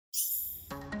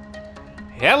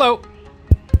Hello.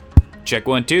 Check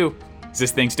 1, 2. Is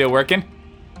this thing still working?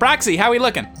 Proxy, how we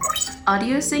looking?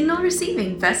 Audio signal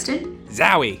receiving, Festin.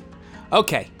 Zowie.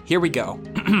 Okay, here we go.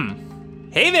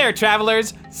 Hey there,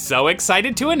 travelers! So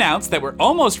excited to announce that we're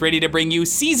almost ready to bring you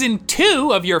season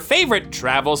 2 of your favorite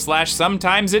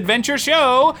travel/sometimes adventure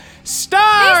show,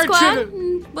 Star Trek.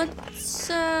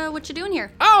 What you doing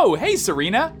here? Oh, hey,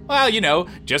 Serena. Well,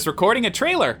 just recording a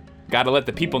trailer. Gotta let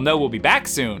the people know we'll be back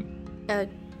soon. A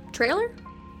trailer?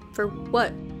 For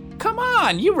what? Come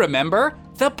on, you remember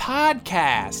the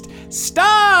podcast,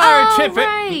 Star Trip. Oh,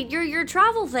 right, your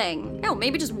travel thing. No,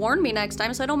 maybe just warn me next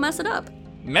time so I don't mess it up.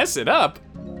 Mess it up?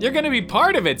 You're gonna be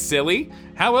part of it, silly.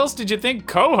 How else did you think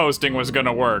co-hosting was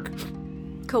gonna work?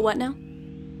 What now?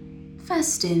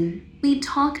 Festin, we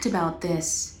talked about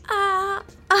this.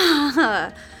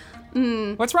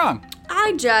 What's wrong?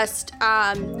 I just,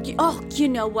 you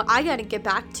know what? I gotta get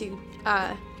back to,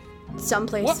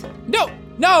 someplace. What?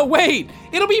 No, wait!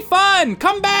 It'll be fun!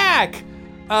 Come back!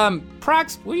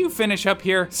 Prox, will you finish up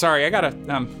here? Sorry, I gotta,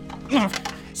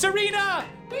 Serena!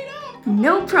 Wait up!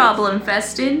 No problem,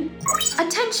 Festin.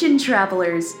 Attention,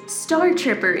 travelers. Star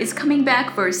Tripper is coming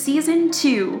back for season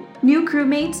 2. New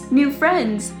crewmates, new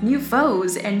friends, new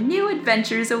foes, and new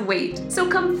adventures await. So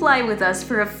come fly with us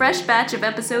for a fresh batch of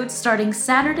episodes starting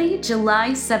Saturday,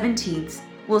 July 17th.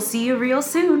 We'll see you real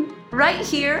soon, right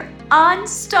here on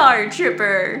Star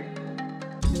Tripper.